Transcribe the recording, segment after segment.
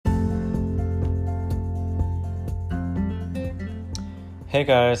Hey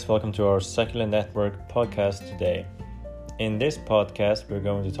guys, welcome to our Succulent Network podcast today. In this podcast, we're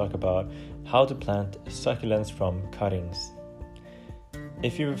going to talk about how to plant succulents from cuttings.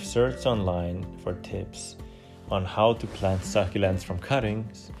 If you've searched online for tips on how to plant succulents from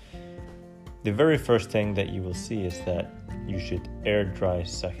cuttings, the very first thing that you will see is that you should air dry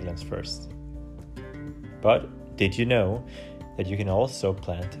succulents first. But did you know that you can also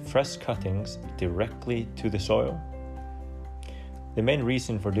plant fresh cuttings directly to the soil? The main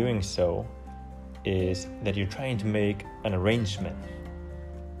reason for doing so is that you're trying to make an arrangement,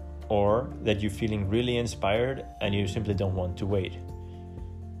 or that you're feeling really inspired and you simply don't want to wait.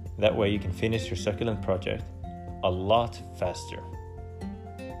 That way you can finish your succulent project a lot faster.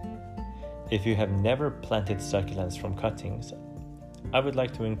 If you have never planted succulents from cuttings, I would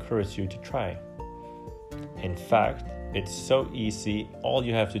like to encourage you to try. In fact, it's so easy. All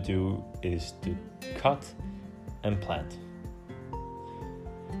you have to do is to cut and plant.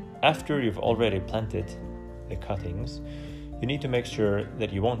 After you've already planted the cuttings, you need to make sure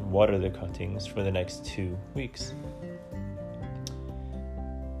that you won't water the cuttings for the next 2 weeks.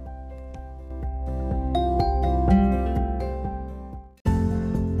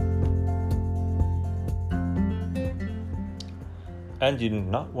 And you do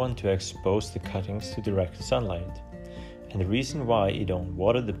not want to expose the cuttings to direct sunlight. And the reason why you don't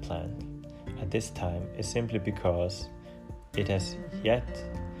water the plant at this time is simply because it has yet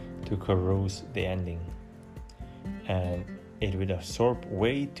to corrode the ending. And it would absorb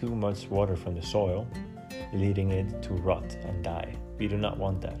way too much water from the soil, leading it to rot and die. We do not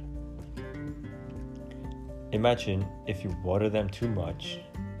want that. Imagine if you water them too much.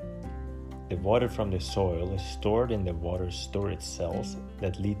 The water from the soil is stored in the water storage cells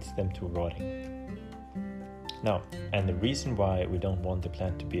that leads them to rotting. Now, and the reason why we don't want the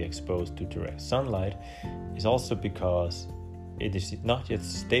plant to be exposed to direct sunlight is also because it is not yet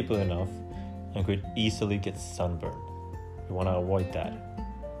stable enough and could easily get sunburned. We want to avoid that.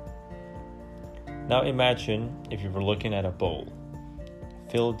 Now imagine if you were looking at a bowl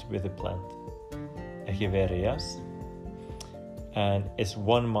filled with a plant, Echeverias, and it's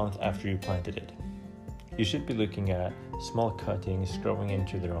 1 month after you planted it. You should be looking at small cuttings growing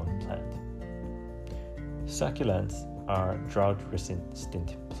into their own plant. Succulents are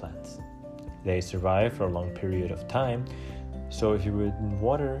drought-resistant plants. They survive for a long period of time, so if you would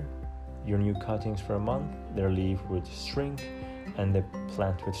water your new cuttings for a month, their leaf would shrink and the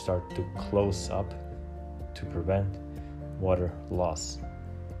plant would start to close up to prevent water loss.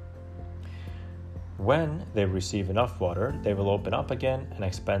 When they receive enough water, they will open up again and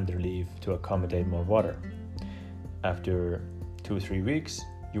expand their leaf to accommodate more water. After 2-3 weeks,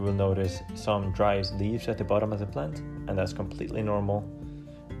 you will notice some dry leaves at the bottom of the plant, and that's completely normal.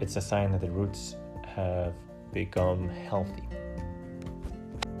 It's a sign that the roots have become healthy.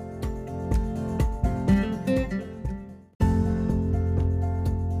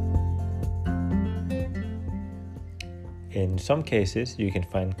 In some cases, you can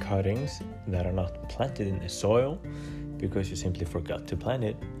find cuttings that are not planted in the soil because you simply forgot to plant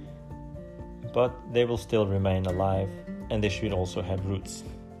it, but they will still remain alive and they should also have roots.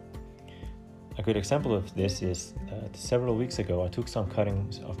 A good example of this is that several weeks ago I took some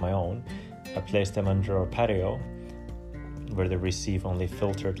cuttings of my own. I placed them under our patio where they receive only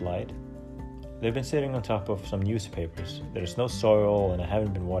filtered light. They've been sitting on top of some newspapers. There's no soil and I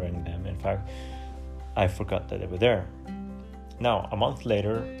haven't been watering them. In fact, I forgot that they were there. Now, a month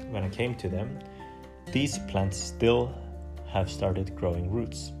later, when I came to them, these plants still have started growing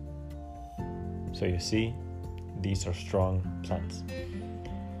roots. So you see, these are strong plants.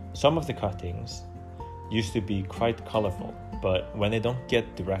 Some of the cuttings used to be quite colorful, but when they don't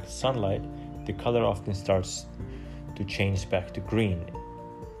get direct sunlight, the color often starts to change back to green.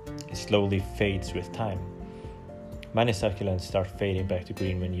 It slowly fades with time. Many succulents start fading back to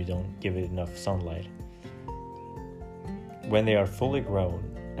green when you don't give it enough sunlight. When they are fully grown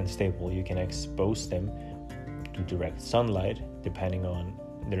and stable, you can expose them to direct sunlight depending on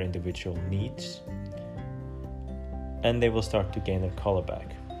their individual needs, and they will start to gain their color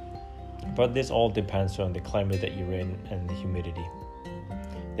back. But this all depends on the climate that you're in and the humidity.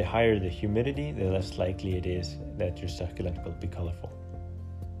 The higher the humidity, the less likely it is that your succulent will be colorful.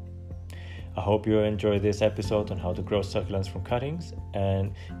 I hope you enjoyed this episode on how to grow succulents from cuttings,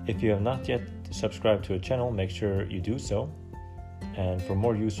 and if you have not yet subscribed to our channel, make sure you do so. And for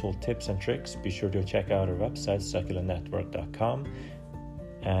more useful tips and tricks, be sure to check out our website, succulentnetwork.com,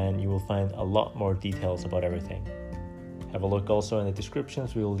 and you will find a lot more details about everything. Have a look also in the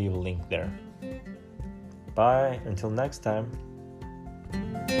descriptions, we will leave a link there. Bye, until next time.